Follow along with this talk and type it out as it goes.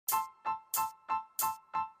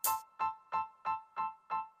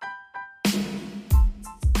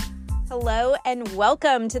hello, and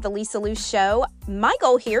welcome to the Lisa Lou Show. My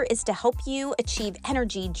goal here is to help you achieve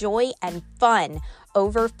energy, joy, and fun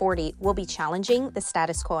over 40. We'll be challenging the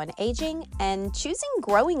status quo in aging and choosing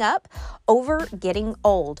growing up over getting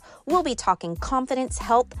old. We'll be talking confidence,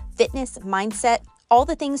 health, fitness, mindset, all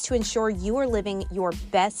the things to ensure you are living your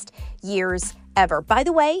best years ever. By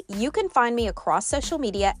the way, you can find me across social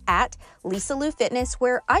media at Lisa Lou Fitness,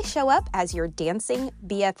 where I show up as your dancing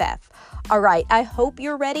BFF. All right, I hope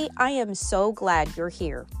you're ready. I am so glad you're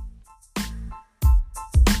here.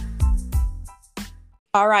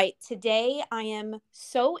 All right, today I am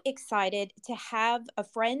so excited to have a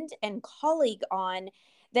friend and colleague on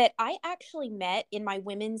that I actually met in my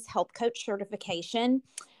women's health coach certification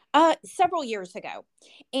several years ago.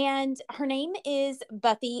 And her name is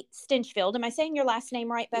Buffy Stinchfield. Am I saying your last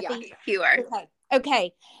name right, Buffy? Yeah, you are.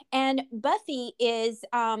 Okay. And Buffy is,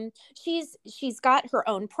 she's got her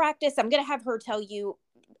own practice. I'm going to have her tell you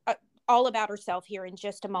all about herself here in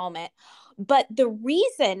just a moment. But the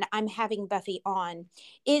reason I'm having Buffy on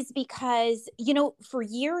is because, for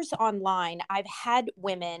years online, I've had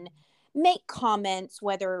women make comments,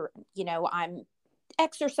 whether, I'm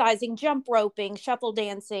exercising, jump roping, shuffle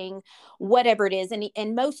dancing, whatever it is.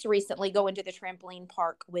 And most recently going to the trampoline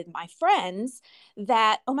park with my friends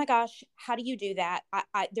that, oh my gosh, how do you do that?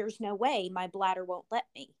 There's no way my bladder won't let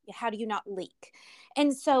me. How do you not leak?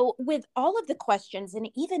 And so with all of the questions, and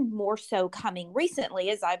even more so coming recently,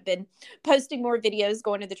 as I've been posting more videos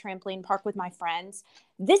going to the trampoline park with my friends,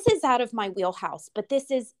 this is out of my wheelhouse, but this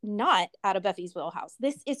is not out of Buffy's wheelhouse.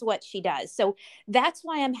 This is what she does. So that's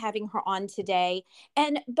why I'm having her on today.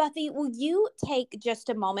 And Buffy, will you take just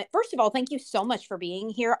a moment? First of all, thank you so much for being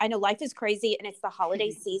here. I know life is crazy and it's the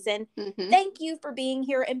holiday season. Mm-hmm. Thank you for being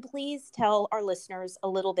here. And please tell our listeners a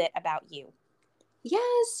little bit about you.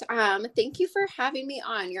 Yes. Thank you for having me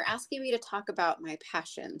on. You're asking me to talk about my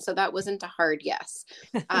passion. So that wasn't a hard yes.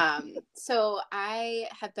 So I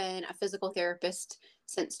have been a physical therapist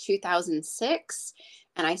since 2006,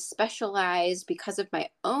 and I specialized because of my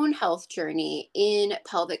own health journey in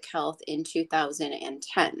pelvic health in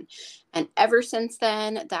 2010. And ever since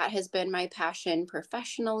then, that has been my passion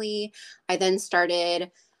professionally. I then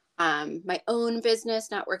started my own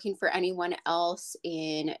business, not working for anyone else,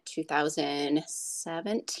 in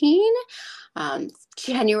 2017,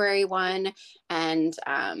 January 1, and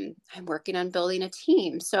I'm working on building a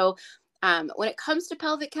team. So when it comes to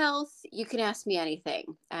pelvic health, you can ask me anything.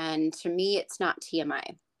 And to me, it's not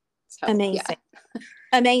TMI. So, amazing. Yeah.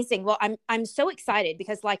 Amazing. Well, I'm so excited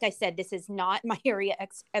because, like I said, this is not my area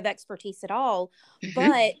of expertise at all,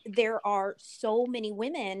 but there are so many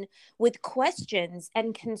women with questions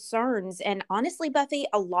and concerns. And honestly, Buffy,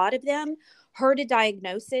 a lot of them heard a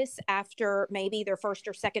diagnosis after maybe their first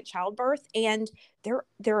or second childbirth, and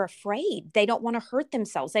they're afraid. They don't want to hurt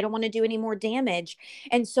themselves. They don't want to do any more damage.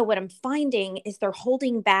 And so what I'm finding is they're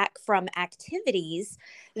holding back from activities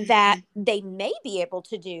that they may be able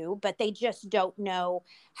to do, but they just don't know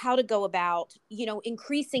how to go about,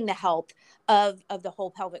 increasing the health of the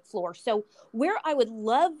whole pelvic floor. So where I would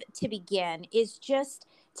love to begin is just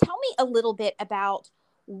tell me a little bit about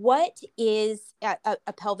what is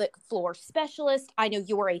a pelvic floor specialist. I know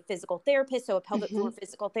you are a physical therapist, so a pelvic floor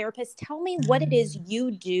physical therapist. Tell me what it is you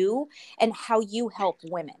do and how you help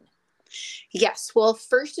women. Yes. Well,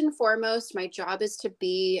 first and foremost, my job is to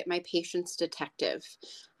be my patient's detective.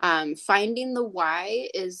 Finding the why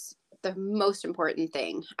is the most important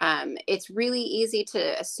thing. It's really easy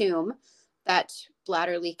to assume that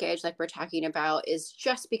bladder leakage, like we're talking about, is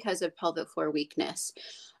just because of pelvic floor weakness.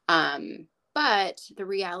 But the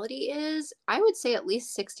reality is, I would say at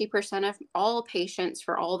least 60% of all patients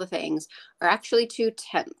for all the things are actually too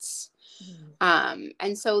tense.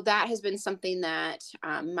 And so that has been something that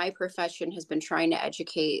my profession has been trying to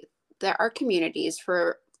educate our communities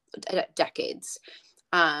for decades.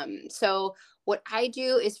 So what I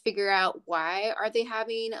do is figure out, why are they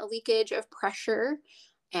having a leakage of pressure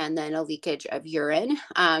and then a leakage of urine.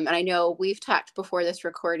 And I know we've talked before this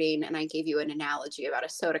recording, and I gave you an analogy about a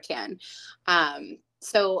soda can.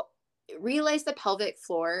 So realize the pelvic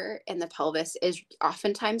floor and the pelvis is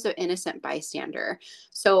oftentimes an innocent bystander.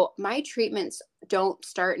 So my treatments don't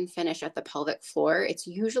start and finish at the pelvic floor. It's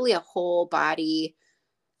usually a whole body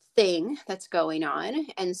thing that's going on.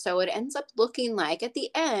 And so it ends up looking like, at the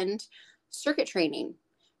end, circuit training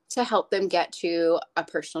to help them get to a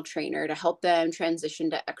personal trainer, to help them transition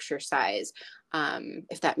to exercise,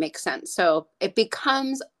 if that makes sense. So it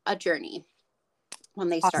becomes a journey when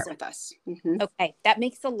they start with us. Okay, that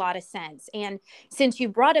makes a lot of sense. And since you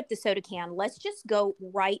brought up the soda can, let's just go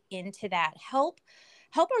right into that. Help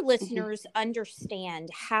help our Mhm. listeners understand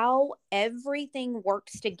how everything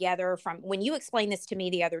works together. From when you explained this to me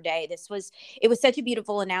the other day, it was such a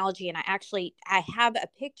beautiful analogy. And I have a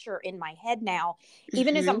picture in my head now,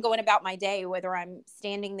 even as I'm Mhm. going about my day, whether I'm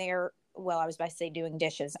standing there. Well, I was about to say doing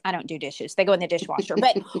dishes. I don't do dishes. They go in the dishwasher.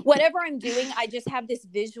 But whatever I'm doing, I just have this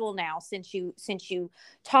visual now since you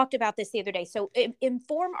talked about this the other day. So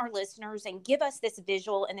inform our listeners and give us this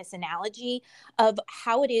visual and this analogy of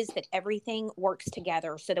how it is that everything works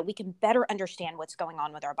together so that we can better understand what's going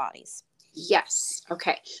on with our bodies. Yes.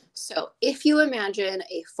 Okay. So if you imagine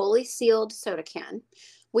a fully sealed soda can,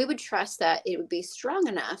 we would trust that it would be strong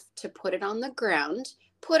enough to put it on the ground,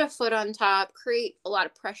 put a foot on top, create a lot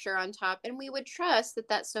of pressure on top, and we would trust that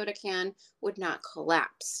that soda can would not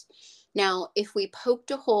collapse. Now, if we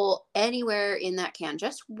poked a hole anywhere in that can,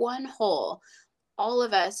 just one hole, all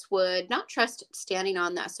of us would not trust standing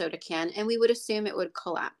on that soda can and we would assume it would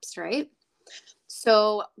collapse, right?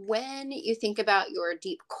 So, when you think about your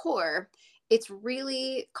deep core, it's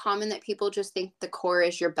really common that people just think the core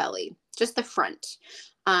is your belly, just the front.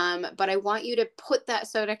 But I want you to put that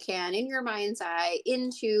soda can in your mind's eye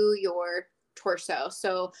into your torso.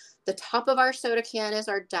 So, the top of our soda can is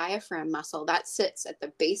our diaphragm muscle that sits at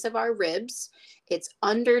the base of our ribs, it's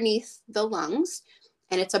underneath the lungs,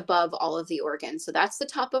 and it's above all of the organs. So, that's the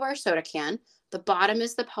top of our soda can. The bottom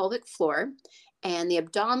is the pelvic floor, and the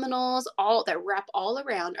abdominals all that wrap all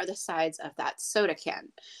around are the sides of that soda can.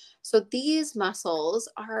 So these muscles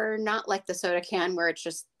are not like the soda can where it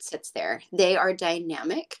just sits there. They are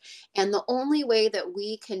dynamic, and the only way that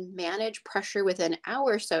we can manage pressure within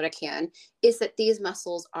our soda can is that these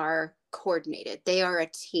muscles are coordinated. They are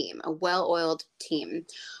a team, a well-oiled team.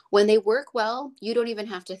 When they work well, you don't even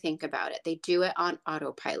have to think about it. They do it on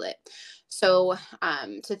autopilot. So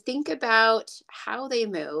to think about how they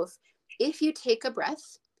move, if you take a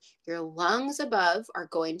breath, your lungs above are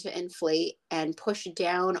going to inflate and push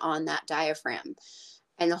down on that diaphragm.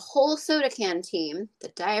 And the whole soda can team, the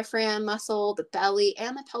diaphragm muscle, the belly,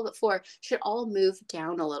 and the pelvic floor should all move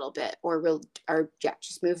down a little bit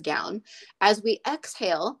just move down. As we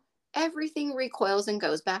exhale, everything recoils and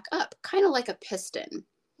goes back up, kind of like a piston.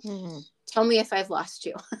 Mm-hmm. Tell me if I've lost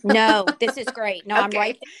you. No, this is great. No, I'm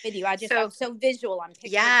right Okay. there with you. So I'm so visual. I'm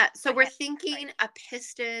picturing yeah, so my we're head. Right. thinking a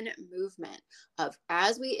piston movement of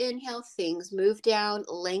as we inhale, things move down,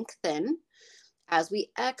 lengthen. As we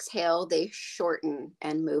exhale, they shorten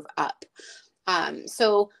and move up.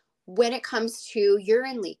 So when it comes to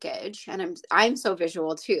urine leakage, and I'm so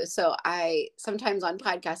visual too, so I sometimes on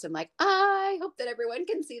podcasts I'm like, I hope that everyone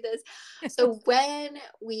can see this. So when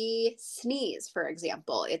we sneeze, for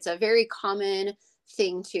example, it's a very common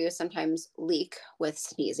thing to sometimes leak with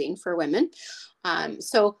sneezing for women.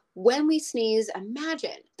 So when we sneeze,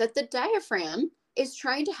 imagine that the diaphragm is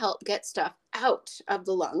trying to help get stuff out of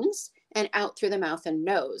the lungs and out through the mouth and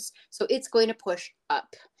nose. So it's going to push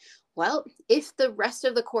up. Well, if the rest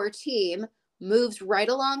of the core team moves right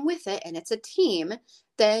along with it and it's a team,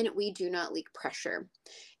 then we do not leak pressure.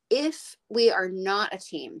 If we are not a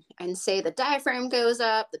team and say the diaphragm goes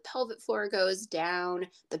up, the pelvic floor goes down,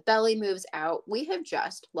 the belly moves out, we have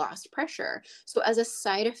just lost pressure. So as a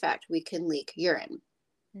side effect, we can leak urine.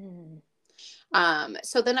 Mm.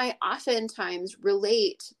 So then I oftentimes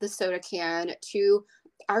relate the soda can to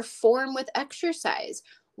our form with exercise.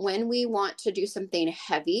 When we want to do something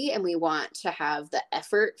heavy and we want to have the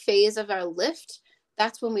effort phase of our lift,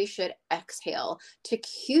 that's when we should exhale to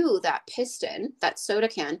cue that piston, that soda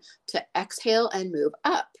can, to exhale and move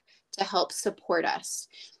up to help support us.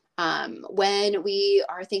 When we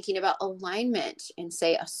are thinking about alignment in,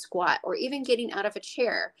 say, a squat or even getting out of a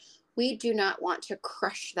chair, we do not want to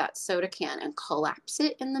crush that soda can and collapse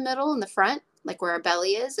it in the middle, in the front, like where our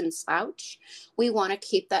belly is, and slouch. We want to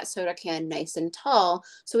keep that soda can nice and tall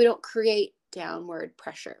so we don't create downward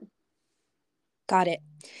pressure. Got it.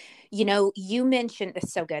 You know, you mentioned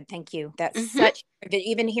this so good. Thank you. That's Mm-hmm. such,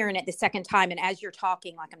 even hearing it the second time. And as you're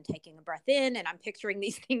talking, like I'm taking a breath in and I'm picturing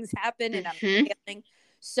these things happen and I'm Mm-hmm. feeling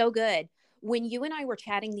so good. When you and I were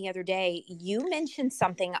chatting the other day, you mentioned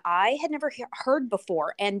something I had never heard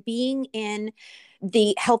before. And being in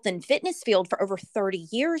the health and fitness field for over 30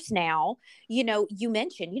 years now, you know, you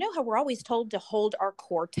mentioned, you know, how we're always told to hold our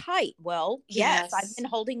core tight. Well, yes, I've Yes. been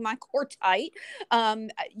holding my core tight.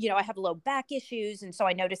 You know, I have low back issues. And so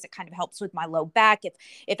I notice it kind of helps with my low back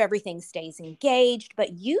if everything stays engaged.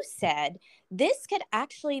 But you said this could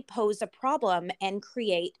actually pose a problem and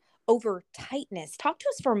create over tightness. Talk to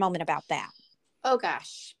us for a moment about that. Oh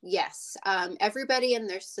gosh, yes. Everybody and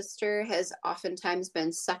their sister has oftentimes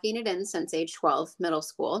been sucking it in since age 12, middle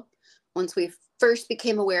school. Once we first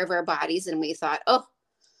became aware of our bodies and we thought, oh,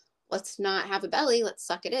 let's not have a belly, let's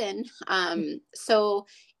suck it in. So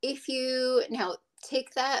if you now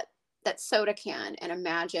take that soda can and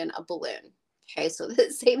imagine a balloon. Okay, so the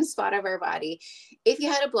same spot of our body. If you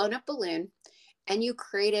had a blown up balloon and you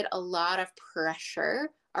created a lot of pressure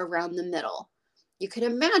around the middle, you could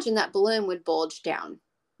imagine that balloon would bulge down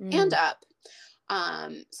and up.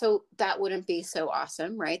 So that wouldn't be so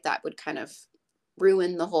awesome, right? That would kind of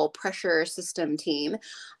ruin the whole pressure system team.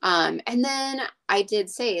 And then I did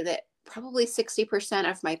say that probably 60%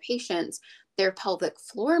 of my patients, their pelvic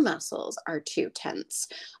floor muscles are too tense.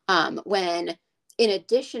 When in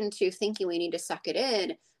addition to thinking we need to suck it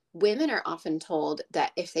in, women are often told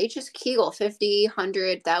that if they just Kegel 50,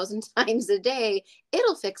 100,000 times a day,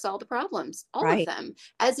 it'll fix all the problems, all of them,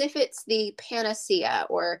 as if it's the panacea.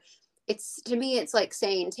 Or it's, to me, it's like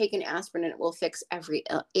saying take an aspirin and it will fix every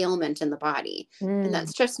ailment in the body. And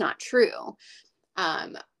that's just not true.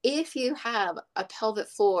 If you have a pelvic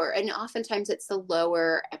floor, and oftentimes it's the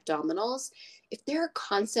lower abdominals, if they're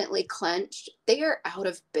constantly clenched, they are out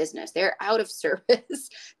of business. They're out of service.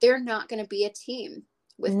 They're not going to be a team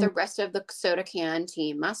with the rest of the soda can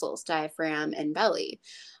team muscles, diaphragm and belly.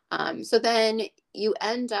 So then you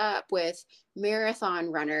end up with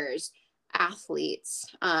marathon runners, athletes,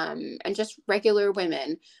 and just regular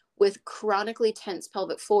women with chronically tense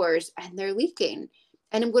pelvic floors, and they're leaking.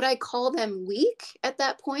 And would I call them weak at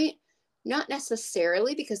that point? Not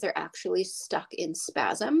necessarily, because they're actually stuck in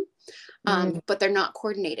spasm, but they're not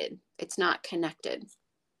coordinated. It's not connected.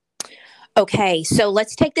 Okay, so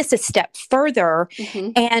let's take this a step further.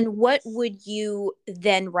 And what would you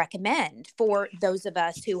then recommend for those of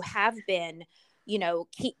us who have been,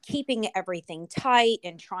 keeping everything tight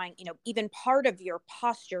and trying, even part of your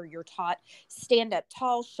posture, you're taught stand up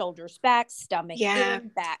tall, shoulders back, stomach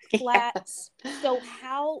in, back flat. So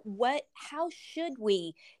how should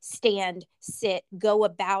we stand, sit, go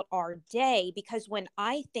about our day? Because when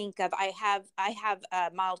I think of, I have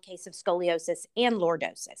a mild case of scoliosis and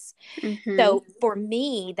lordosis. So for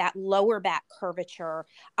me, that lower back curvature,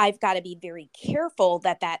 I've got to be very careful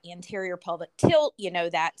that anterior pelvic tilt,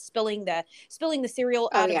 that spilling the cereal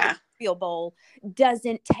out of the cereal bowl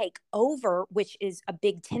doesn't take over, which is a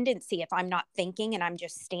big tendency. If I'm not thinking and I'm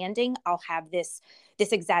just standing, I'll have this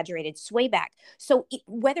exaggerated sway back. So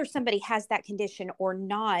whether somebody has that condition or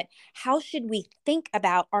not, how should we think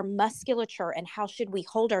about our musculature, and how should we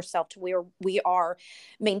hold ourselves to where we are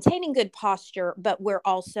maintaining good posture, but we're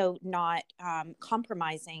also not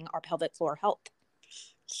compromising our pelvic floor health?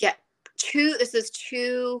 Yeah. This is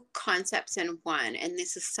two concepts in one, and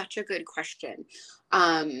this is such a good question.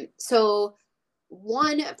 So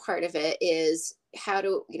one part of it is how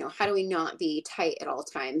do we not be tight at all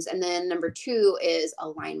times? And then number two is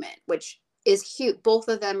alignment, which is huge. Both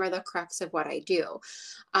of them are the crux of what I do.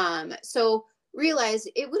 So realize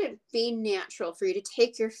it wouldn't be natural for you to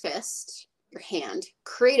take your hand,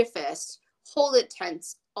 create a fist, hold it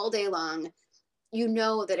tense all day long. You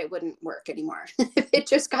know that it wouldn't work anymore if it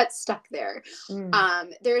just got stuck there.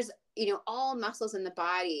 There's, all muscles in the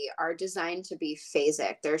body are designed to be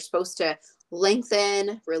phasic. They're supposed to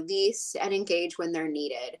lengthen, release, and engage when they're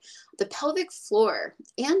needed. The pelvic floor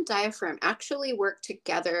and diaphragm actually work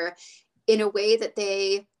together in a way that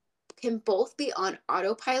they can both be on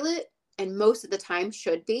autopilot, and most of the time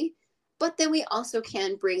should be, but then we also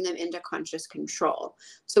can bring them into conscious control.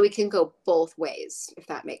 So we can go both ways, if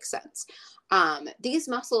that makes sense. These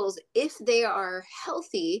muscles, if they are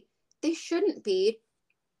healthy, they shouldn't be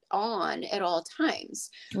on at all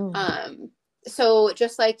times. So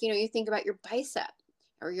just like, you think about your bicep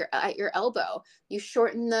or at your elbow, you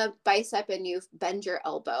shorten the bicep and you bend your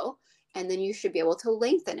elbow, and then you should be able to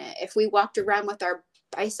lengthen it. If we walked around with our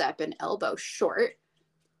bicep and elbow short,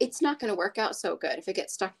 it's not going to work out so good if it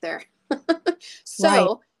gets stuck there.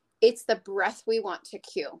 So it's the breath we want to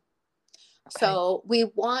cue. So we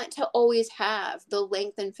want to always have the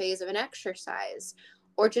lengthen phase of an exercise,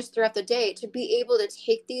 or just throughout the day, to be able to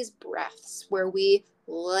take these breaths where we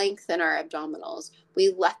lengthen our abdominals.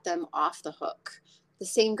 We let them off the hook. The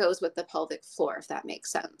same goes with the pelvic floor, if that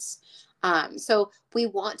makes sense. So we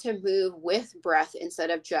want to move with breath instead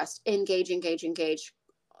of just engage, ad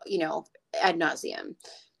nauseum.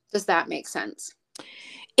 Does that make sense?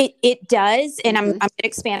 It does. And I'm going to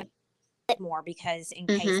expand more, because in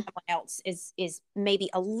case someone else is maybe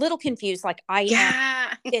a little confused, like I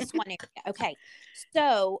am, This one area. Okay.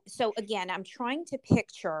 So again, I'm trying to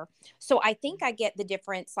picture. So I think I get the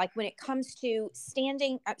difference. Like when it comes to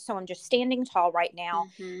standing. So I'm just standing tall right now.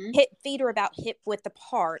 Mm-hmm. Feet are about hip width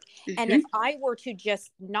apart. And Mm-hmm. if I were to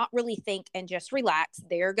just not really think and just relax,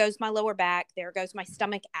 there goes my lower back. There goes my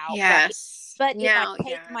stomach out. Right. Yes. But if I Now, take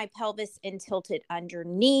yeah. my pelvis and tilt it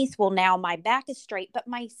underneath, well, now my back is straight, but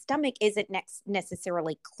my stomach isn't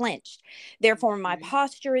necessarily clenched. Therefore, my Mm-hmm.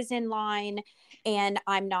 posture is in line, and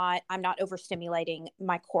I'm not overstimulating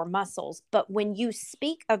my core muscles. But when you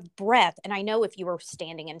speak of breath, and I know if you were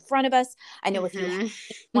standing in front of us, I know if you had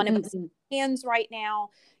one of us hands right now,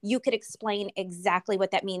 you could explain exactly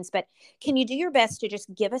what that means. But can you do your best to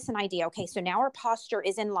just give us an idea? Okay, so now our posture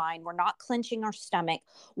is in line. We're not clenching our stomach.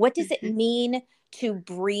 What does it mean to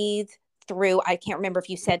breathe through? I can't remember if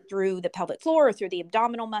you said through the pelvic floor or through the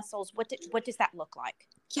abdominal muscles. What does that look like?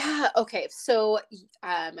 Yeah. Okay. So,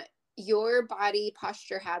 your body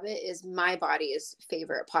posture habit is my body's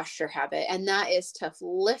favorite posture habit, and that is to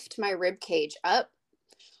lift my rib cage up,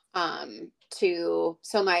 so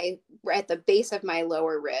at the base of my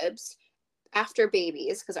lower ribs after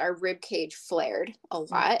babies, because our rib cage flared a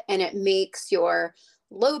lot, and it makes your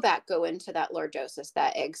low back go into that lordosis,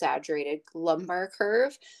 that exaggerated lumbar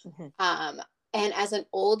curve. Um, and as an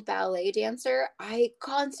old ballet dancer, I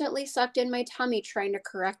constantly sucked in my tummy trying to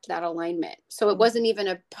correct that alignment. So it wasn't even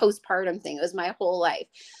a postpartum thing. It was my whole life.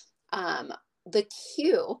 The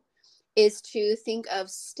cue is to think of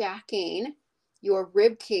stacking your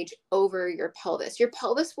rib cage over your pelvis. Your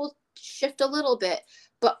pelvis will shift a little bit,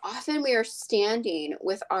 but often we are standing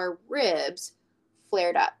with our ribs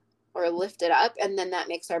flared up or lifted up, and then that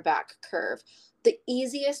makes our back curve. The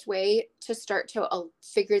easiest way to start to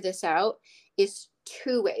figure this out is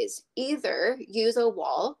two ways. Either use a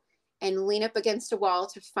wall and lean up against a wall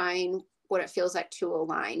to find what it feels like to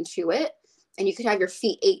align to it. And you could have your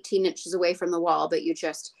feet 18 inches away from the wall, but you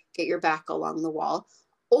just get your back along the wall.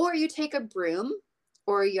 Or you take a broom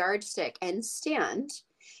or a yardstick and stand.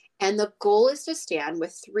 And the goal is to stand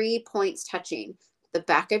with 3 points touching the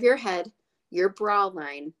back of your head, your bra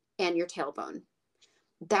line, and your tailbone.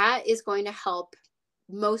 That is going to help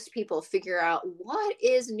most people figure out what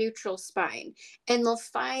is neutral spine. And they'll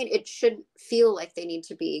find it should feel like they need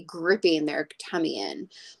to be gripping their tummy in.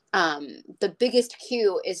 The biggest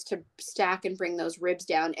cue is to stack and bring those ribs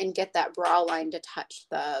down and get that bra line to touch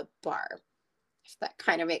the bar. If that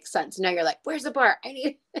kind of makes sense. Now you're like, where's the bar? I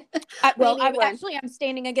need I'm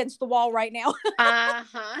standing against the wall right now.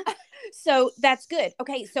 Uh-huh. So that's good.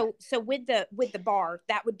 Okay, so with the bar,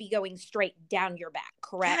 that would be going straight down your back,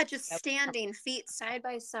 correct? Yeah, just standing, feet side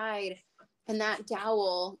by side, and that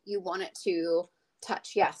dowel, you want it to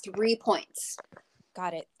touch. Yeah, 3 points.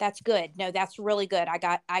 Got it. That's good. No, that's really good. I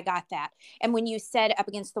got that. And when you said up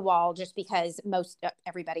against the wall, just because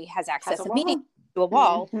everybody has access immediately to a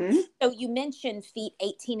wall. Mm-hmm. So you mentioned feet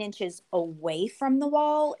 18 inches away from the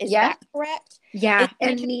wall. Is Yep. that correct? Yeah,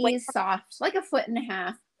 and knees soft, like a foot and a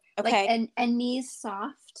half. Okay. Like, and knees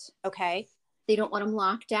soft. Okay. They don't want them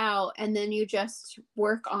locked out. And then you just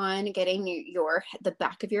work on getting the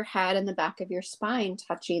back of your head and the back of your spine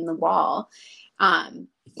touching the wall.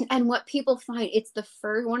 And what people find, it's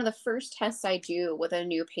one of the first tests I do with a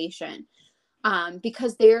new patient,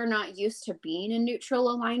 because they're not used to being in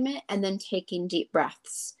neutral alignment and then taking deep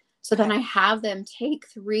breaths. So then I have them take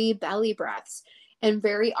 3 belly breaths, and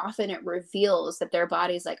very often it reveals that their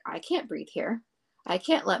body's like, I can't breathe here. I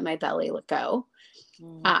can't let my belly go.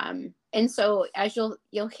 And so as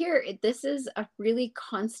you'll hear, this is a really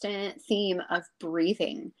constant theme of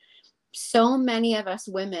breathing. So many of us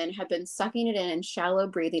women have been sucking it in shallow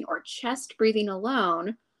breathing or chest breathing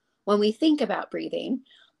alone when we think about breathing,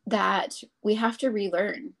 that we have to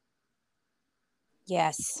relearn.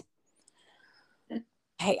 Yes.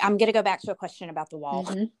 Hey, I'm going to go back to a question about the wall.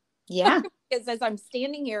 Mm-hmm. Yeah. Because as I'm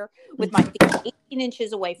standing here with my feet 18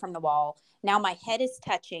 inches away from the wall, now my head is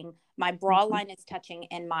touching, my bra line is touching,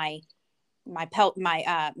 and my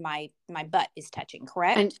butt is touching,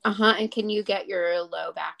 correct? And can you get your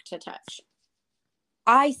low back to touch?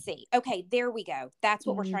 I see. Okay, there we go. That's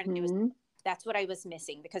what we're trying to do. That's what I was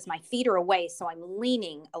missing, because my feet are away, so I'm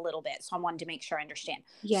leaning a little bit. So I wanted to make sure I understand.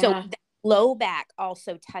 Yeah. So the low back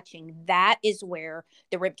also touching, that is where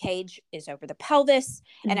the rib cage is over the pelvis,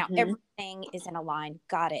 and now everything is in a line.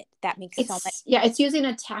 Got it. That makes so much. Yeah, it's using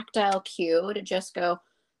a tactile cue to just go,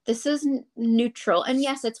 this is neutral. And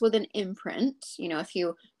yes, it's with an imprint. If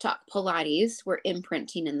you talk Pilates, we're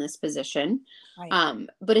imprinting in this position. Right.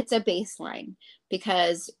 But it's a baseline,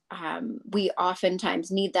 because we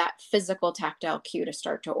oftentimes need that physical tactile cue to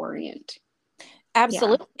start to orient.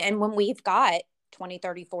 Absolutely. Yeah. And when we've got 20,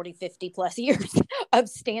 30, 40, 50 plus years of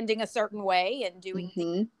standing a certain way and doing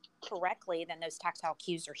things correctly, then those tactile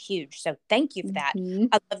cues are huge. So thank you for that.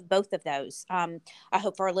 I love both of those. I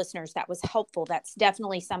hope for our listeners that was helpful. That's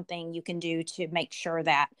definitely something you can do to make sure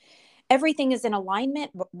that everything is in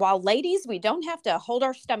alignment. While ladies, we don't have to hold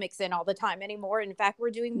our stomachs in all the time anymore. In fact,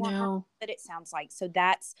 we're doing more harm than it sounds like. So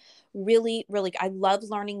that's really, really, I love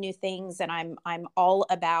learning new things. And I'm all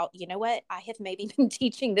about, you know what, I have maybe been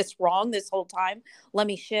teaching this wrong this whole time. Let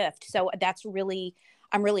me shift. So that's really,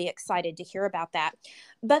 I'm really excited to hear about that.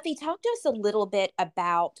 Buffy, talk to us a little bit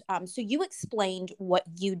about, so you explained what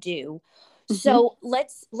you do. So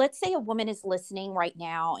let's say a woman is listening right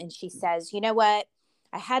now and she says, you know what,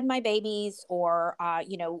 I had my babies or,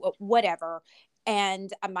 whatever.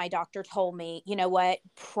 And my doctor told me, you know what,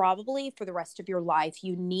 probably for the rest of your life,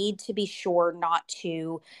 you need to be sure not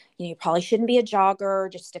to, you probably shouldn't be a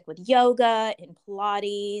jogger, just stick with yoga and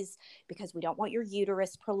Pilates because we don't want your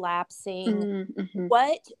uterus prolapsing.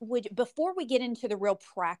 What would, before we get into the real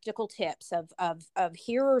practical tips of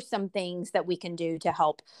here are some things that we can do to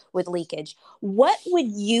help with leakage, what would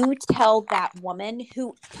you tell that woman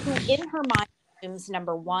who in her mind,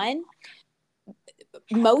 number one,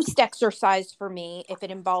 most exercise for me, if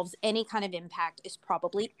it involves any kind of impact, is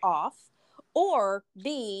probably off, or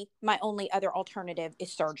B, my only other alternative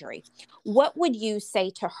is surgery. What would you say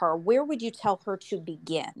to her? Where would you tell her to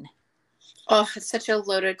begin? Oh, it's such a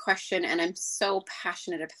loaded question, and I'm so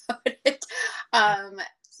passionate about it.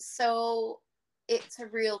 So it's a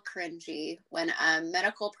real cringy when a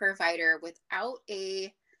medical provider without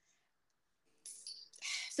a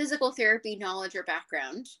physical therapy knowledge or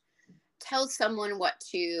background tells someone what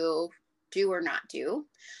to do or not do,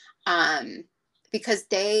 because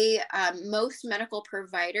most medical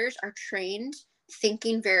providers are trained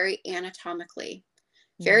thinking very anatomically,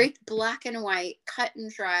 very black and white, cut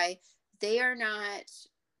and dry. They're not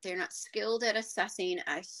skilled at assessing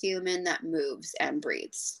a human that moves and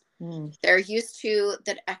breathes. They're used to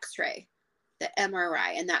the X-ray, the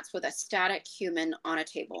MRI, and that's with a static human on a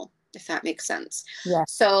table, if that makes sense. Yeah.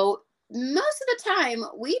 So most of the time,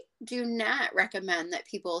 we do not recommend that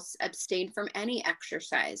people abstain from any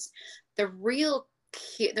exercise. The real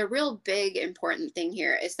big important thing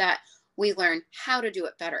here is that we learn how to do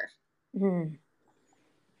it better.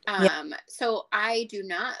 So I do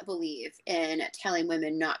not believe in telling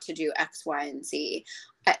women not to do X, Y, and Z.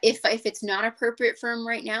 If it's not appropriate for them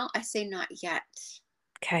right now, I say not yet.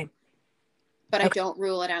 Okay. But I don't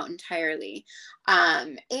rule it out entirely.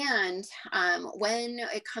 And when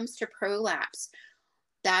it comes to prolapse,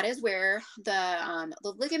 that is where the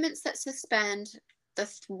ligaments that suspend the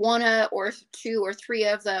one or two or three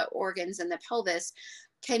of the organs in the pelvis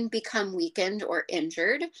can become weakened or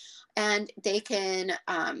injured, and they can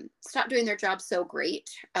stop doing their job so great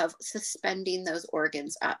of suspending those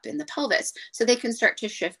organs up in the pelvis, so they can start to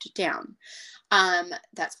shift down.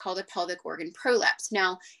 That's called a pelvic organ prolapse.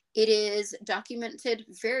 Now, it is documented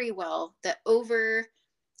very well that over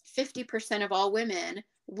 50% of all women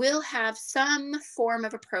will have some form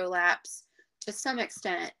of a prolapse to some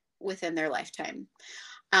extent within their lifetime.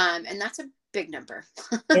 And that's a big number.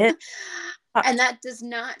 And that does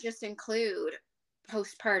not just include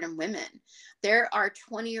postpartum women. There are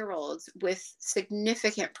 20-year-olds with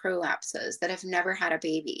significant prolapses that have never had a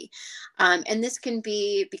baby. And this can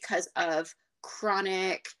be because of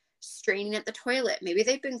chronic straining at the toilet. Maybe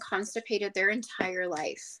they've been constipated their entire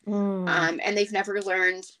life. And they've never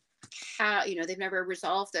learned how, they've never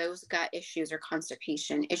resolved those gut issues or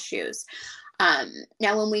constipation issues.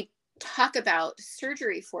 Now, when we talk about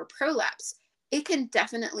surgery for prolapse, it can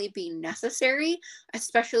definitely be necessary,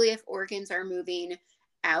 especially if organs are moving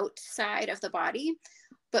outside of the body.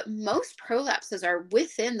 But most prolapses are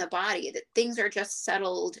within the body, that things are just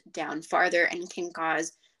settled down farther and can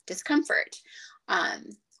cause discomfort.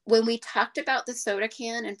 When we talked about the soda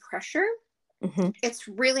can and pressure, it's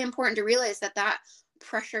really important to realize that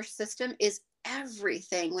pressure system is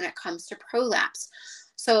everything when it comes to prolapse.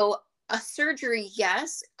 So a surgery,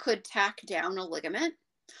 yes, could tack down a ligament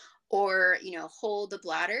or, hold the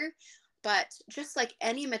bladder. But just like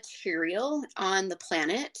any material on the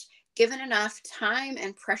planet, given enough time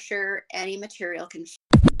and pressure, any material can.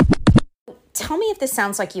 Tell me if this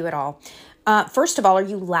sounds like you at all. First of all, are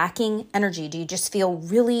you lacking energy? Do you just feel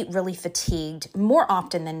really, really fatigued? More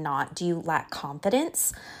often than not, do you lack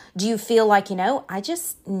confidence? Do you feel like, I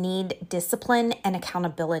just need discipline and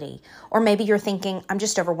accountability? Or maybe you're thinking, I'm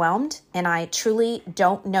just overwhelmed and I truly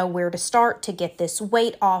don't know where to start to get this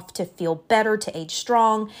weight off, to feel better, to age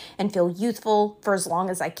strong and feel youthful for as long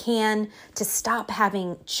as I can, to stop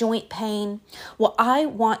having joint pain. Well, I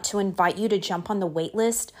want to invite you to jump on the wait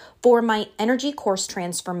list for my energy course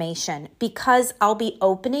transformation, because I'll be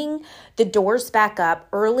opening the doors back up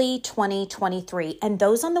early 2023. And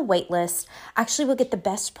those on the wait list actually will get the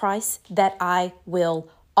best price that I will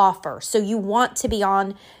offer. So you want to be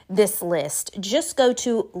on this list. Just go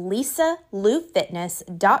to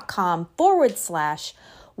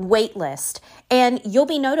lisaluefitness.com/waitlist, and you'll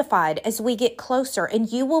be notified as we get closer,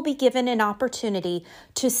 and you will be given an opportunity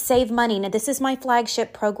to save money. Now, this is my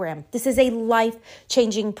flagship program. This is a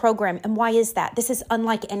life-changing program. And why is that? This is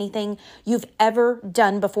unlike anything you've ever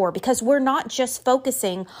done before, because we're not just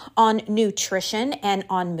focusing on nutrition and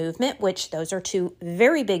on movement, which those are two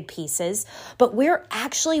very big pieces, but we're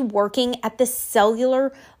actually working at the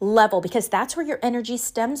cellular level, because that's where your energy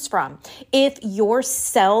stems from. If your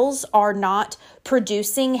cells are not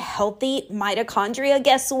producing healthy mitochondria,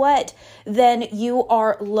 guess what? Then you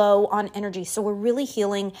are low on energy. So we're really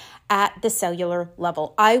healing at the cellular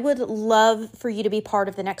level. I would love for you to be part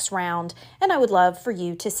of the next round, and I would love for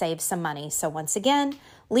you to save some money. So once again,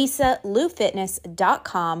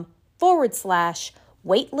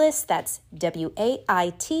 lisaluefitness.com/waitlist. That's WAITLIST.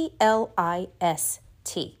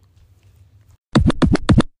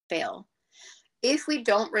 Fail. If we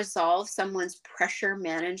don't resolve someone's pressure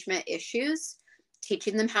management issues,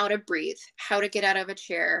 teaching them how to breathe, how to get out of a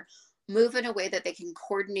chair, move in a way that they can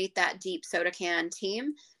coordinate that deep soda can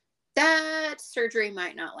team, that surgery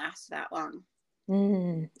might not last that long.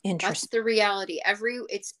 Interesting. That's the reality.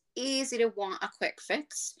 It's easy to want a quick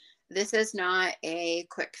fix. This is not a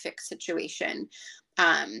quick fix situation.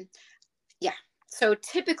 So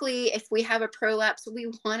typically, if we have a prolapse, we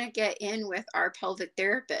want to get in with our pelvic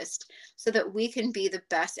therapist so that we can be the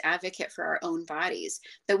best advocate for our own bodies,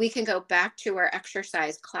 that we can go back to our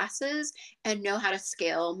exercise classes and know how to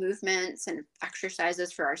scale movements and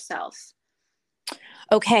exercises for ourselves.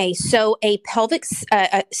 Okay, so a pelvic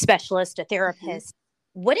specialist, a therapist,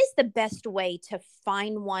 what is the best way to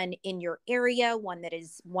find one in your area, one that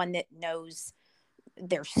knows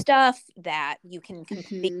their stuff, that you can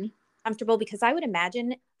be comfortable? Because I would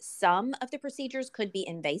imagine some of the procedures could be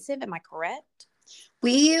invasive. Am I correct?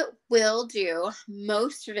 We will do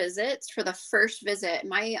most visits. For the first visit, in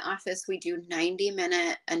my office, we do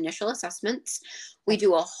 90-minute initial assessments. We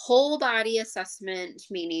do a whole body assessment,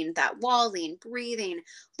 meaning that walling, breathing,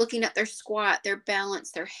 looking at their squat, their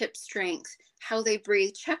balance, their hip strength, how they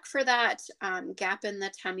breathe. Check for that gap in the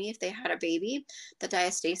tummy if they had a baby, the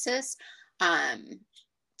diastasis.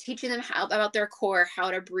 Teaching them about their core, how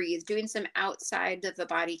to breathe, doing some outside of the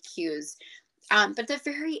body cues. But at the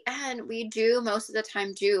very end, we do most of the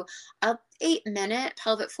time do a 8-minute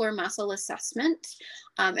pelvic floor muscle assessment.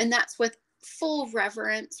 And that's with full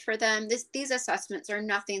reverence for them. These assessments are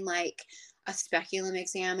nothing like a speculum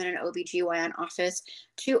exam in an OBGYN office.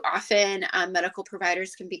 Too often, medical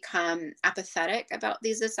providers can become apathetic about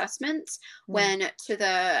these assessments when to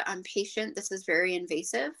the patient, this is very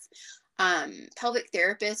invasive. Pelvic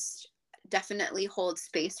therapists definitely hold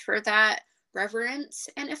space for that reverence.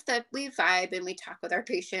 And if we vibe and we talk with our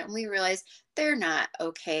patient and we realize they're not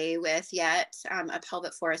okay with yet a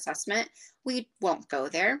pelvic floor assessment, we won't go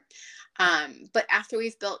there. But after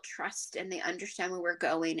we've built trust and they understand where we're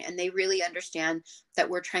going and they really understand that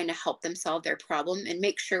we're trying to help them solve their problem and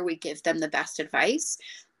make sure we give them the best advice,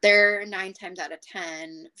 they're 9 times out of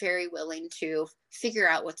 10 very willing to figure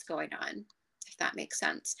out what's going on, if that makes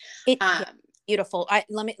sense. Beautiful.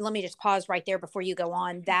 Let me just pause right there before you go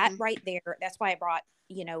on. That right there, that's why I brought,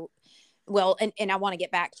 well, and I want to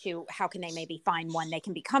get back to how can they maybe find one they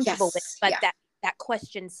can be comfortable with. But that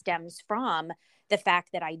question stems from the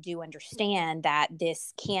fact that I do understand that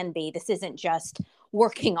this isn't just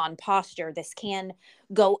working on posture. This can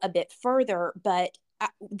go a bit further, but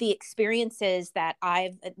the experiences that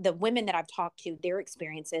the women that I've talked to, their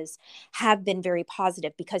experiences have been very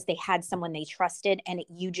positive because they had someone they trusted. And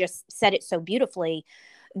you just said it so beautifully.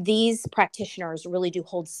 These practitioners really do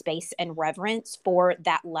hold space and reverence for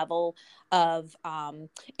that level of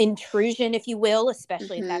intrusion, if you will,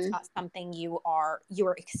 especially if that's not something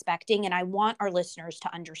you're expecting. And I want our listeners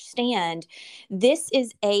to understand this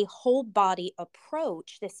is a whole body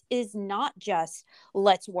approach. This is not just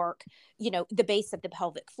let's work, the base of the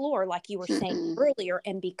pelvic floor, like you were saying earlier.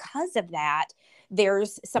 And because of that,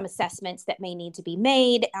 there's some assessments that may need to be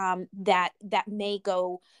made that may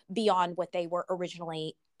go beyond what they were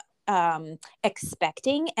originally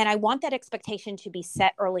expecting. And I want that expectation to be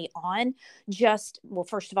set early on. Just, well,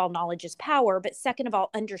 first of all, knowledge is power, but second of all,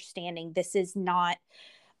 understanding this is not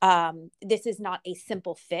a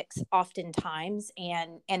simple fix oftentimes,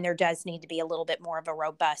 and there does need to be a little bit more of a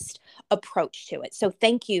robust approach to it. So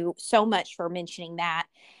thank you so much for mentioning that.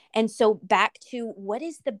 And so back to, what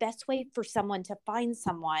is the best way for someone to find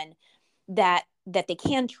someone that they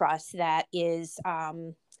can trust, that is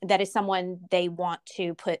someone they want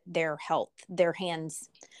to put their health into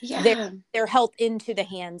the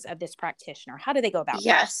hands of this practitioner? How do they go about that?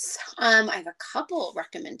 Yes. I have a couple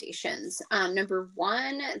recommendations. Number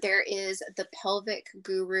one, there is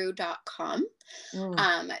thepelvicguru.com.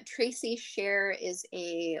 Tracy Scher is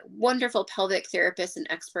a wonderful pelvic therapist and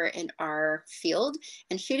expert in our field,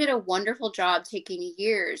 and she did a wonderful job taking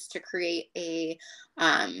years to create a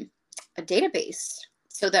database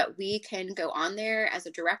so that we can go on there as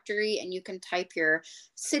a directory, and you can type your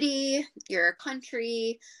city, your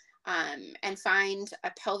country, and find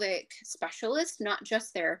a pelvic specialist, not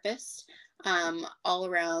just therapists, all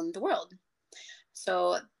around the world.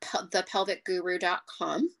 So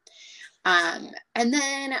thepelvicguru.com. And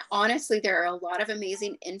then honestly, there are a lot of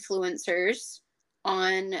amazing influencers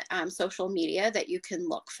on social media that you can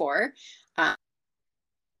look for.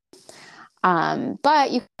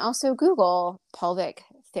 But you can also Google pelvic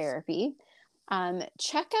therapy.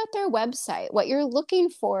 Check out their website. What you're looking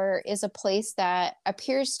for is a place that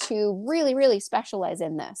appears to really, really specialize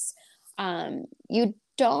in this. You're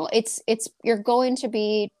going to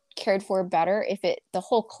be cared for better if the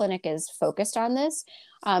whole clinic is focused on this.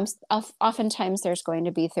 Oftentimes there's going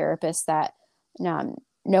to be therapists that,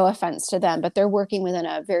 no offense to them, but they're working within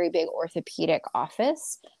a very big orthopedic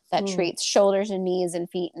office that treats shoulders and knees and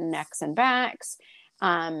feet and necks and backs.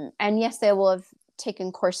 And yes, they will have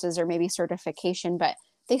taken courses or maybe certification, but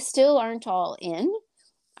they still aren't all in.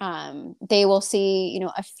 They will see,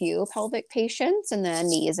 a few pelvic patients, and then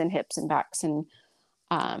knees and hips and backs and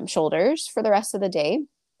shoulders for the rest of the day.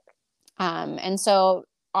 And so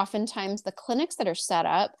oftentimes the clinics that are set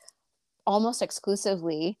up almost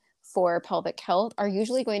exclusively for pelvic health are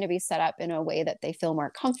usually going to be set up in a way that they feel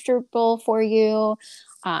more comfortable for you.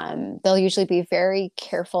 They'll usually be very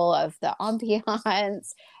careful of the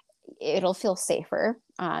ambiance. It'll feel safer,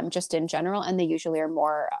 just in general. And they usually are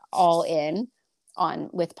more all in on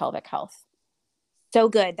with pelvic health. So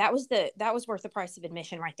good. That was worth the price of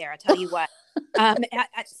admission right there. I tell you what.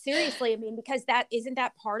 Seriously, I mean, because isn't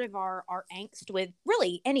that part of our angst with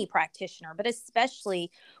really any practitioner, but especially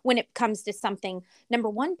when it comes to something, number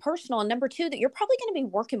one, personal, and number two, that you're probably going to be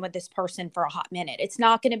working with this person for a hot minute. It's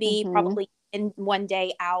not going to be probably in one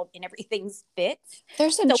day out and everything's fixed.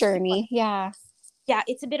 There's a journey. Yeah. Yeah,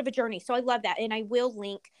 it's a bit of a journey. So I love that. And I will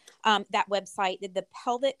link that website, the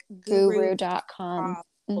pelvicguru.com.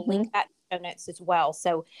 We'll link that in show notes as well.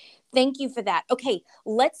 So thank you for that. Okay,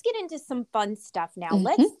 let's get into some fun stuff now.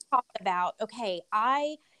 Let's talk about, okay,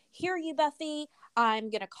 I hear you, Buffy. I'm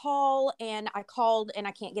going to call, and I called and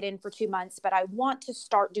I can't get in for 2 months, but I want to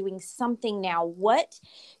start doing something now. What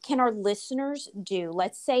can our listeners do?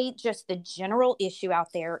 Let's say just the general issue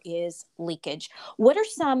out there is leakage. What are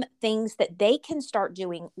some things that they can start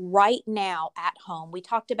doing right now at home? We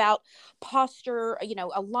talked about posture,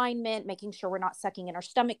 alignment, making sure we're not sucking in our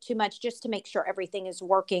stomach too much, just to make sure everything is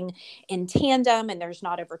working in tandem and there's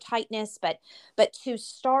not over tightness, but to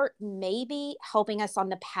start maybe helping us on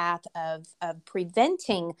the path of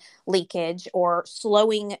preventing leakage or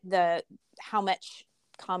slowing how much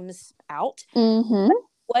comes out.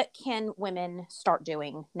 What can women start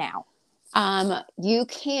doing now? You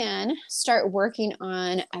can start working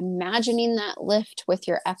on imagining that lift with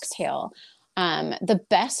your exhale. The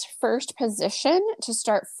best first position to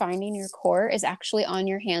start finding your core is actually on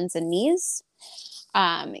your hands and knees.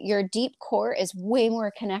 Your deep core is way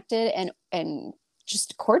more connected and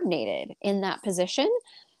just coordinated in that position.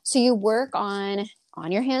 So you work on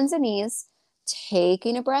your hands and knees,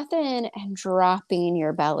 taking a breath in and dropping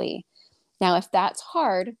your belly. Now, if that's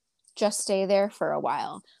hard, just stay there for a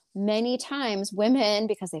while. Many times women,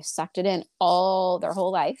 because they've sucked it in all their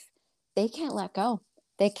whole life, they can't let go.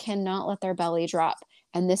 They cannot let their belly drop.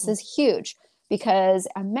 And this is huge, because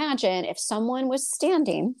imagine if someone was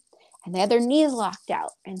standing and they had their knees locked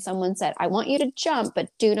out and someone said, I want you to jump, but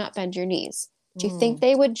do not bend your knees. Do you think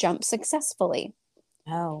they would jump successfully?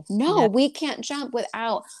 No, we can't jump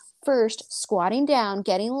without first squatting down,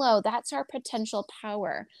 getting low. That's our potential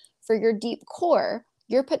power. For your deep core,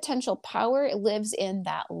 your potential power lives in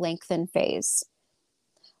that lengthen phase.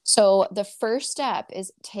 So the first step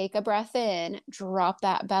is take a breath in, drop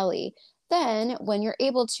that belly. Then when you're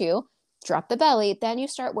able to, Drop the belly. Then you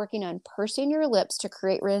start working on pursing your lips to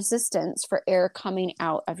create resistance for air coming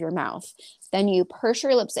out of your mouth. Then you purse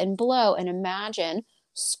your lips and blow, and imagine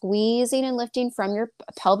squeezing and lifting from your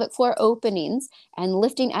pelvic floor openings and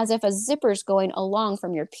lifting as if a zipper's going along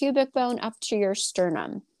from your pubic bone up to your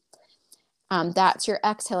sternum. That's your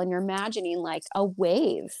exhale, and you're imagining like a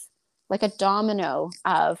wave, like a domino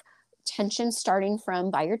of tension starting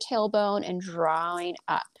from by your tailbone and drawing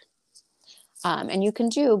up. And you can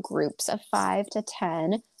do groups of 5 to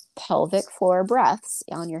 10 pelvic floor breaths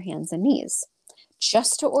on your hands and knees,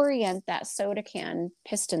 just to orient that soda can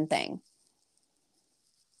piston thing.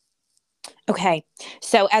 Okay.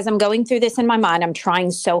 So as I'm going through this in my mind, I'm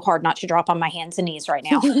trying so hard not to drop on my hands and knees right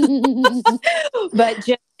now. But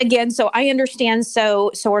just again, so I understand.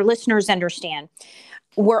 So our listeners understand.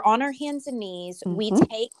 We're on our hands and knees. We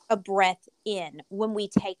take a breath in. When we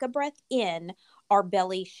take a breath in, our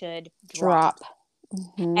belly should drop.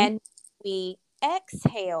 And we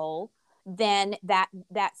exhale, then that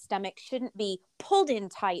stomach shouldn't be pulled in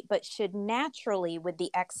tight, but should naturally, with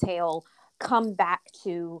the exhale, come back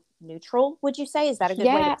to neutral. Would you say? Is that a good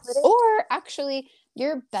way to put it? Or actually,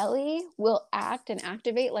 your belly will act and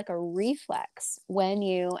activate like a reflex when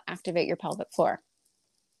you activate your pelvic floor.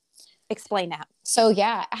 Explain that. So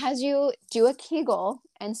yeah, as you do a Kegel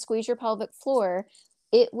and squeeze your pelvic floor,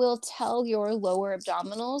 it will tell your lower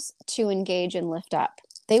abdominals to engage and lift up.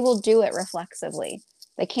 They will do it reflexively.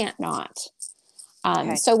 They can't not.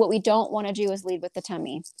 So what we don't want to do is lead with the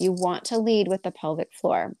tummy. You want to lead with the pelvic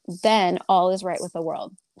floor. Then all is right with the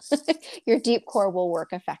world. Your deep core will work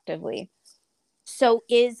effectively. So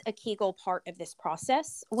is a Kegel part of this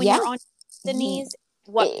process when you're on the knees?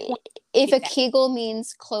 What point? If a Kegel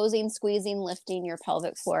means closing, squeezing, lifting your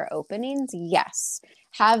pelvic floor openings, yes.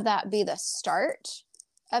 Have that be the start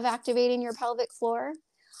of activating your pelvic floor.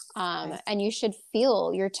 And you should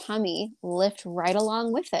feel your tummy lift right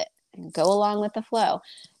along with it and go along with the flow.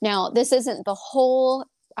 Now, this isn't the whole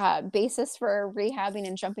basis for rehabbing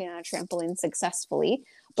and jumping on a trampoline successfully,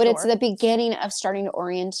 but it's the beginning of starting to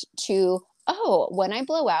orient to, oh, when I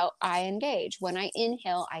blow out, I engage. When I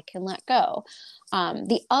inhale, I can let go.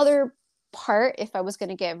 The other part, if I was going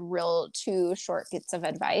to give real 2 short bits of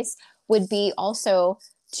advice, would be also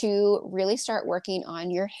to really start working on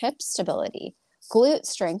your hip stability. Glute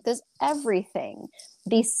strength is everything.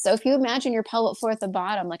 So if you imagine your pelvic floor at the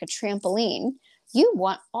bottom like a trampoline, you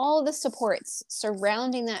want all the supports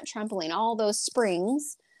surrounding that trampoline, all those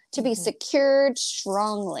springs, to be secured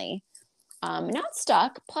strongly. Not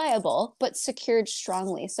stuck, pliable, but secured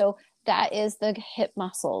strongly. So that is the hip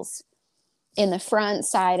muscles in the front,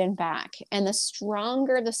 side, and back. And the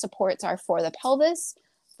stronger the supports are for the pelvis,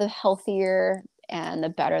 the healthier and the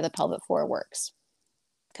better the pelvic floor works.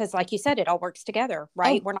 Because like you said, it all works together,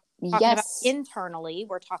 right? We're not talking about internally.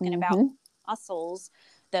 We're talking about muscles,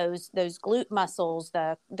 those glute muscles,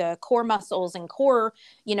 the core muscles, and core,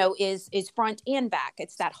 is front and back.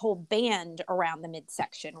 It's that whole band around the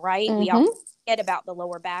midsection, right? We often forget about the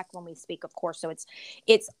lower back when we speak of core. So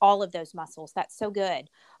it's all of those muscles. That's so good.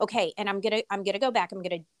 Okay. And I'm going to go back. I'm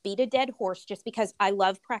going to beat a dead horse just because I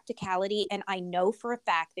love practicality. And I know for a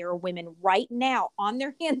fact there are women right now on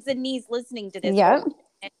their hands and knees listening to this. Yep.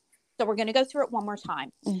 So we're going to go through it one more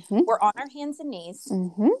time. We're on our hands and knees.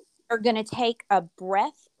 We're going to take a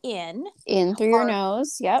breath in through your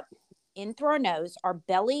nose. Yep. In through our nose. Our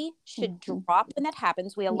belly should drop when that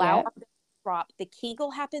happens. We allow our belly to drop. The Kegel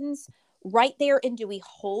happens right there. And do we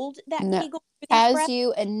hold that Kegel as breath?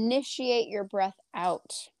 you initiate your breath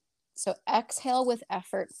out? So exhale with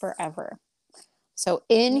effort forever. So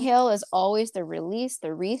inhale is always the release,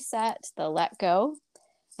 the reset, the let go.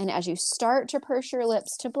 And as you start to purse your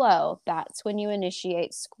lips to blow, that's when you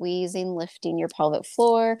initiate squeezing, lifting your pelvic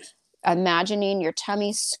floor, imagining your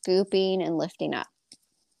tummy scooping and lifting up.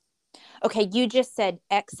 Okay, you just said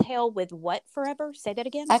exhale with what forever? Say that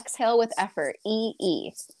again. Exhale with effort,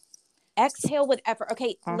 E-E. Exhale with effort.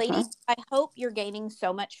 Okay, ladies, I hope you're gaining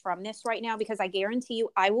so much from this right now, because I guarantee you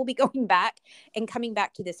I will be going back and coming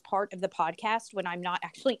back to this part of the podcast when I'm not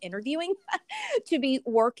actually interviewing to be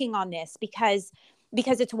working on this, because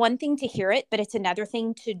it's one thing to hear it, but it's another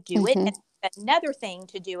thing to do it, and another thing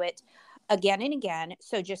to do it again and again.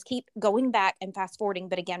 So just keep going back and fast forwarding.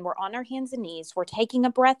 But again, we're on our hands and knees. We're taking a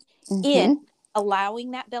breath in,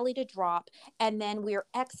 allowing that belly to drop. And then we're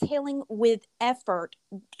exhaling with effort,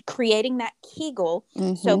 creating that Kegel.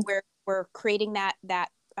 So we're creating that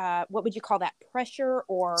what would you call that? Pressure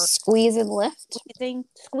or squeeze and lift?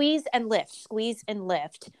 Squeeze and lift, squeeze and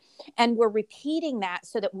lift. And we're repeating that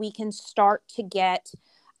so that we can start to get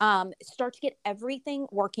everything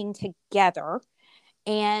working together.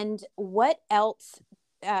 And what else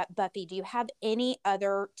Buffy, do you have any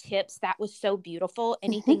other tips? That was so beautiful.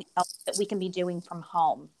 Anything else that we can be doing from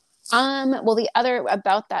home? Well, the other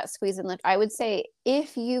about that squeeze and lift, I would say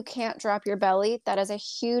if you can't drop your belly, that is a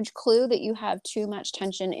huge clue that you have too much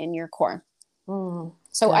tension in your core. So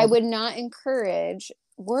good. I would not encourage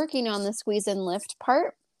working on the squeeze and lift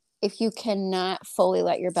part if you cannot fully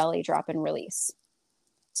let your belly drop and release.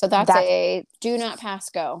 So that's a do not pass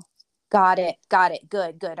go. Got it.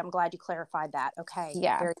 Good. I'm glad you clarified that. Okay.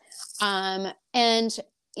 Yeah. And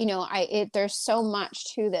you know, there's so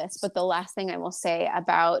much to this, but the last thing I will say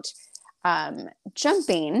about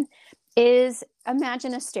jumping is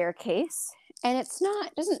imagine a staircase, and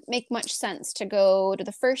doesn't make much sense to go to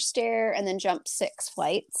the first stair and then jump 6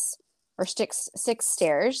 flights or six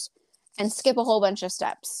stairs and skip a whole bunch of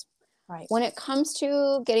steps. Right. When it comes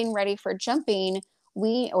to getting ready for jumping,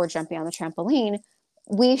 or jumping on the trampoline,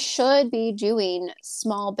 we should be doing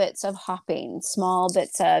small bits of hopping, small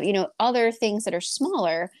bits of, other things that are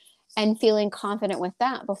smaller, and feeling confident with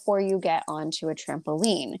that before you get onto a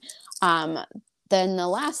trampoline. Then the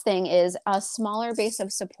last thing is a smaller base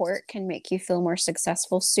of support can make you feel more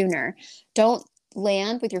successful sooner. Don't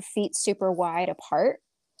land with your feet super wide apart.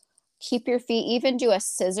 Keep your feet, even do a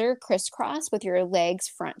scissor crisscross with your legs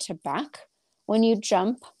front to back when you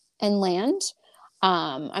jump and land.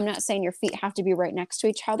 I'm not saying your feet have to be right next to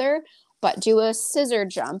each other, but do a scissor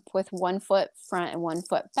jump with 1 foot front and 1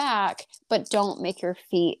 foot back, but don't make your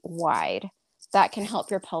feet wide. That can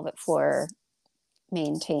help your pelvic floor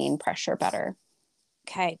maintain pressure better.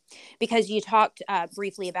 Okay. Because you talked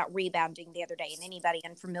briefly about rebounding the other day, and anybody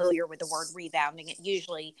unfamiliar with the word rebounding, it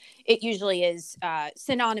usually is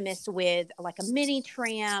synonymous with like a mini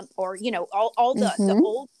tramp, or, all the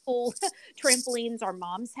old school trampolines our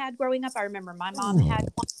moms had growing up. I remember my mom had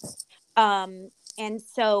one. And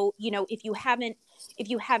so, if you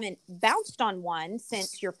haven't bounced on one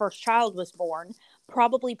since your first child was born,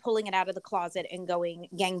 probably pulling it out of the closet and going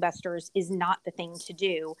gangbusters is not the thing to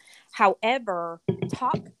do. However,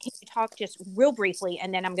 can you talk just real briefly,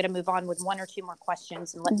 and then I'm going to move on with 1 or 2 more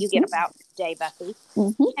questions and let you get about your day, Buffy.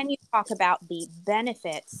 Can you talk about the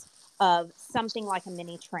benefits of something like a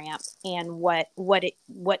mini tramp, and what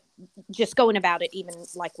just going about it, even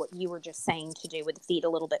like what you were just saying, to do with the feet a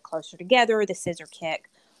little bit closer together, the scissor kick?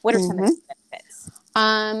 What are some of the benefits?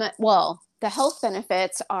 Well, the health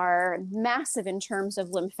benefits are massive in terms of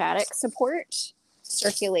lymphatic support,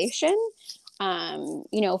 circulation,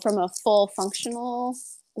 from a full functional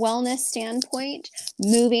wellness standpoint.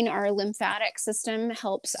 Moving our lymphatic system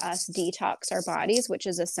helps us detox our bodies, which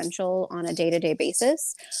is essential on a day-to-day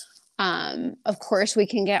basis. Of course, we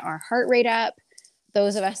can get our heart rate up.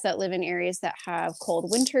 Those of us that live in areas that have cold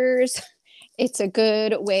winters, it's a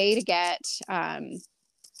good way to get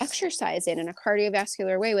exercise in a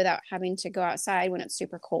cardiovascular way without having to go outside when it's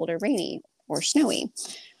super cold or rainy or snowy.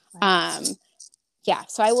 Right.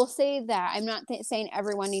 So I will say that I'm not saying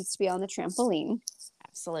everyone needs to be on the trampoline.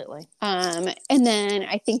 Absolutely. And then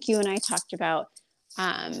I think you and I talked about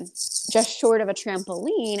just short of a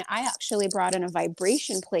trampoline, I actually brought in a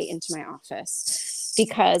vibration plate into my office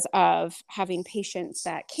because of having patients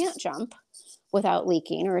that can't jump without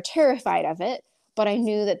leaking or are terrified of it, but I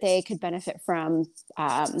knew that they could benefit from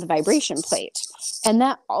the vibration plate. And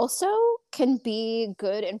that also can be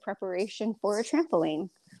good in preparation for a trampoline.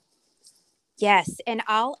 Yes. And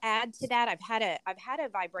I'll add to that. I've had a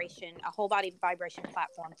whole body vibration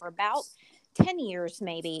platform for about 10 years,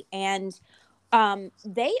 maybe. And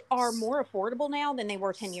they are more affordable now than they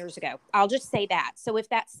were 10 years ago. I'll just say that. So if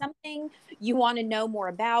that's something you want to know more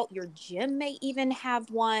about, your gym may even have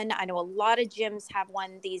one. I know a lot of gyms have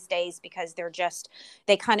one these days because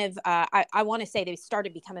they kind of, I want to say they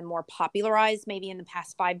started becoming more popularized maybe in the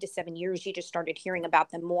past 5 to 7 years. You just started hearing about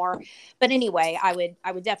them more. But anyway, I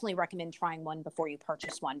would definitely recommend trying one before you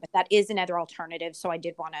purchase one. But that is another alternative. So I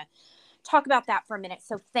did want to talk about that for a minute.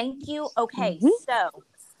 So thank you. Okay. So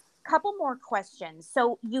couple more questions.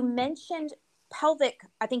 So you mentioned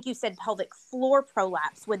I think you said pelvic floor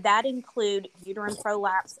prolapse. Would that include uterine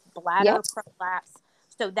prolapse, bladder prolapse?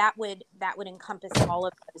 So that would encompass all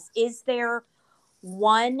of those. Is there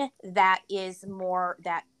one that is more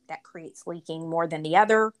that creates leaking more than the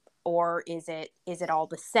other, or is it all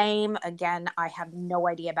the same? Again, I have no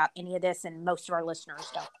idea about any of this, and most of our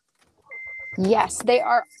listeners don't. Yes, they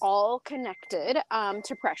are all connected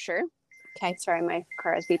to pressure. Okay. Sorry, my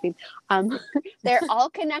car is beeping. They're all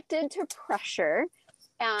connected to pressure.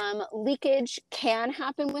 Leakage can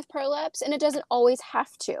happen with prolapse, and it doesn't always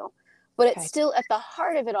have to, but it's still at the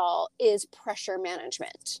heart of it all is pressure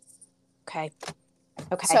management. Okay.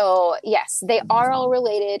 So yes, they are all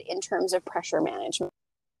related in terms of pressure management.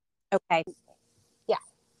 Okay. Yeah.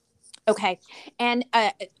 Okay. And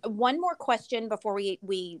one more question before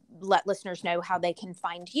we let listeners know how they can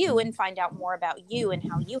find you and find out more about you and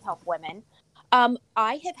how you help women.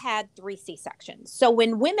 I have had 3 C-sections. So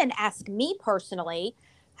when women ask me personally,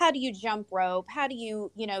 how do you jump rope? How do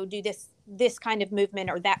you, do this kind of movement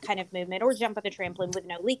or that kind of movement or jump on the trampoline with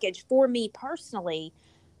no leakage? For me personally,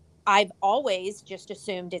 I've always just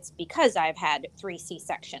assumed it's because I've had 3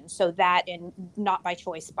 C-sections. So that, and not by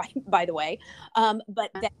choice, by the way,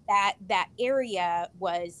 but that area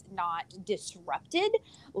was not disrupted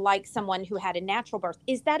like someone who had a natural birth.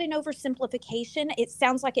 Is that an oversimplification? It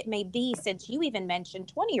sounds like it may be, since you even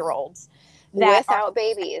mentioned 20-year-olds that are Without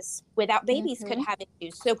babies. without babies could Mm-hmm. have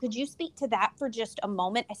issues. So could you speak to that for just a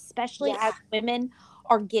moment, especially Yeah. as women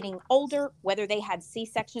are getting older, whether they had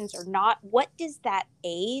C-sections or not? What does that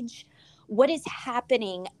age, what is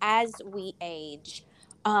happening as we age,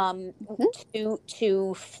 Mm-hmm.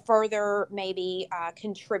 to further maybe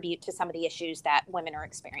contribute to some of the issues that women are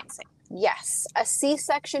experiencing? Yes, a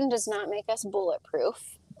C-section does not make us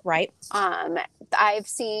bulletproof. Right. I've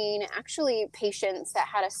seen actually patients that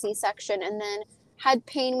had a C-section and then had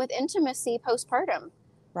pain with intimacy postpartum.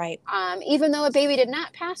 Right. Even though a baby did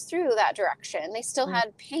not pass through that direction, they still Mm.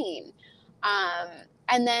 had pain.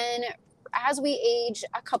 And then as we age,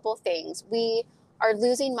 a couple things. We are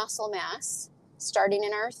losing muscle mass starting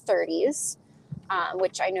in our 30s,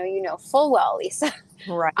 which I know you know full well, Lisa,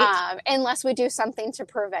 Right. unless we do something to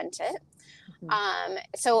prevent it. Mhm.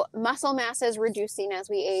 So muscle mass is reducing as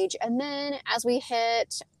we age. And then as we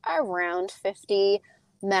hit around 50,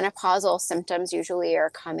 menopausal symptoms usually are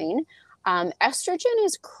coming. Estrogen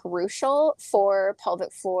is crucial for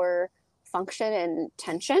pelvic floor function and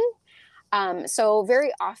tension. So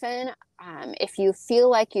very often, if you feel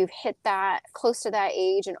like you've hit that close to that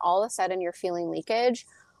age and all of a sudden you're feeling leakage,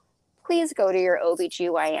 please go to your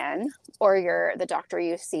OBGYN or the doctor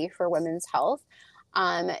you see for women's health.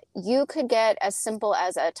 You could get as simple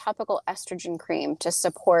as a topical estrogen cream to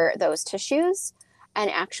support those tissues and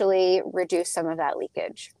actually reduce some of that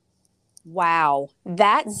leakage. Wow.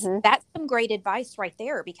 That's Mm-hmm. that's some great advice right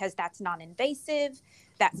there, because that's non-invasive.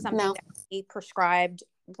 That's something No. that can be prescribed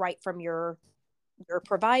right from your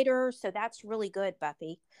provider. So that's really good,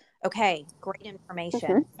 Buffy. Okay, great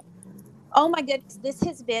information. Mm-hmm. Oh my goodness, this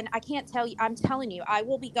has been, I can't tell you, I'm telling you, I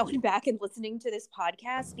will be going back and listening to this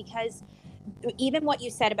podcast, because even what you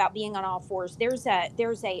said about being on all fours, there's a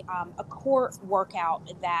core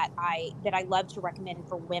workout that I love to recommend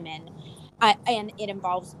for women, and it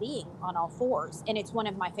involves being on all fours, and it's one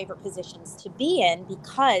of my favorite positions to be in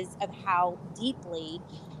because of how deeply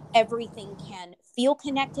everything can feel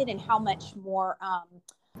connected and how much more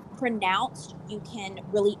pronounced you can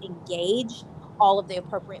really engage all of the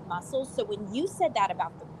appropriate muscles. So when you said that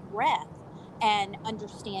about the breath and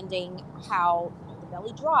understanding how the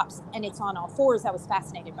belly drops and it's on all fours, I was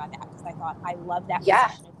fascinated by that, because I thought I love that Yeah.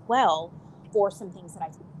 position as well for some things that I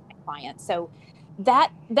do with my clients. So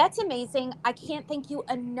that's amazing. I can't thank you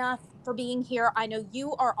enough for being here. I know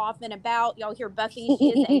you are off and about. Y'all hear Buffy. She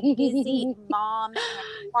is a busy mom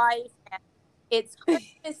and wife. And it's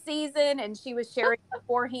Christmas season, and she was sharing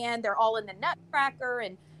beforehand. They're all in the Nutcracker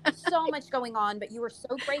and so much going on, but you were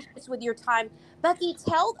so gracious with your time. Buffy,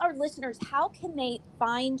 tell our listeners, how can they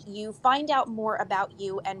find you, find out more about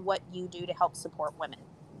you and what you do to help support women?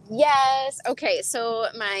 Yes. Okay. So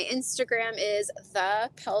my Instagram is the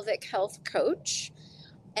pelvic health coach.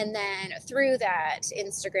 And then through that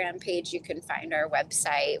Instagram page, you can find our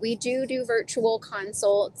website. We do virtual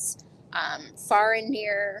consults, far and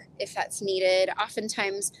near if that's needed.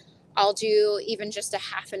 Oftentimes, I'll do even just a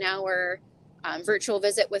half an hour virtual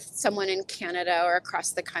visit with someone in Canada or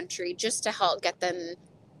across the country, just to help get them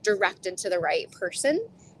directed to the right person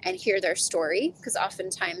and hear their story, because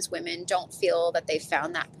oftentimes women don't feel that they've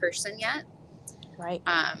found that person yet. Right.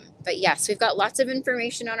 But yes, we've got lots of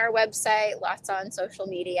information on our website, lots on social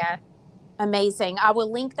media. Amazing. I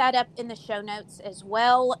will link that up in the show notes as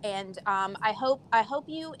well. And I hope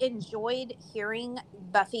you enjoyed hearing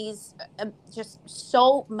Buffy's just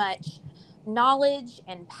so much knowledge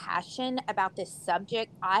and passion about this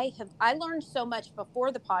subject. I learned so much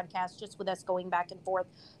before the podcast, just with us going back and forth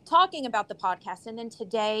talking about the podcast, and then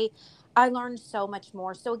today I learned so much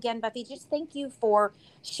more. So again, Buffy, just thank you for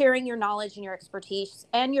sharing your knowledge and your expertise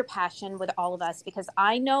and your passion with all of us, because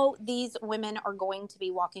I know these women are going to be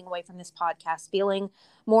walking away from this podcast feeling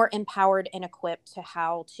more empowered and equipped to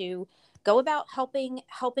how to go about helping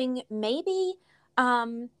maybe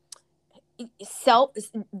self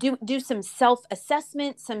do some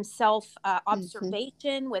self-assessment, some self Mm-hmm.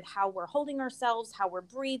 observation with how we're holding ourselves, how we're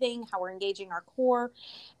breathing, how we're engaging our core,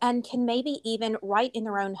 and can maybe even right in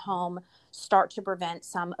their own home start to prevent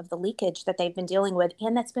some of the leakage that they've been dealing with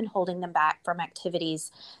and that's been holding them back from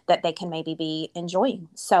activities that they can maybe be enjoying.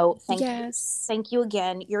 So Yes. thank you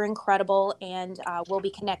again. You're incredible, and we'll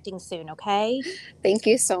be connecting soon. Okay. Thank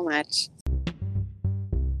you so much.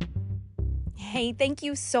 Hey, thank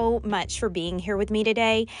you so much for being here with me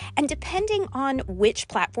today. And depending on which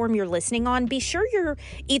platform you're listening on, be sure you're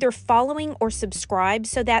either following or subscribed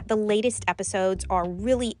so that the latest episodes are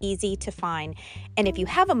really easy to find. And if you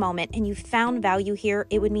have a moment and you found value here,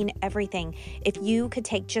 it would mean everything if you could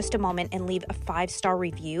take just a moment and leave a 5-star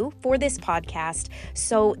review for this podcast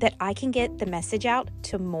so that I can get the message out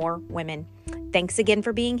to more women. Thanks again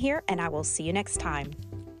for being here, and I will see you next time.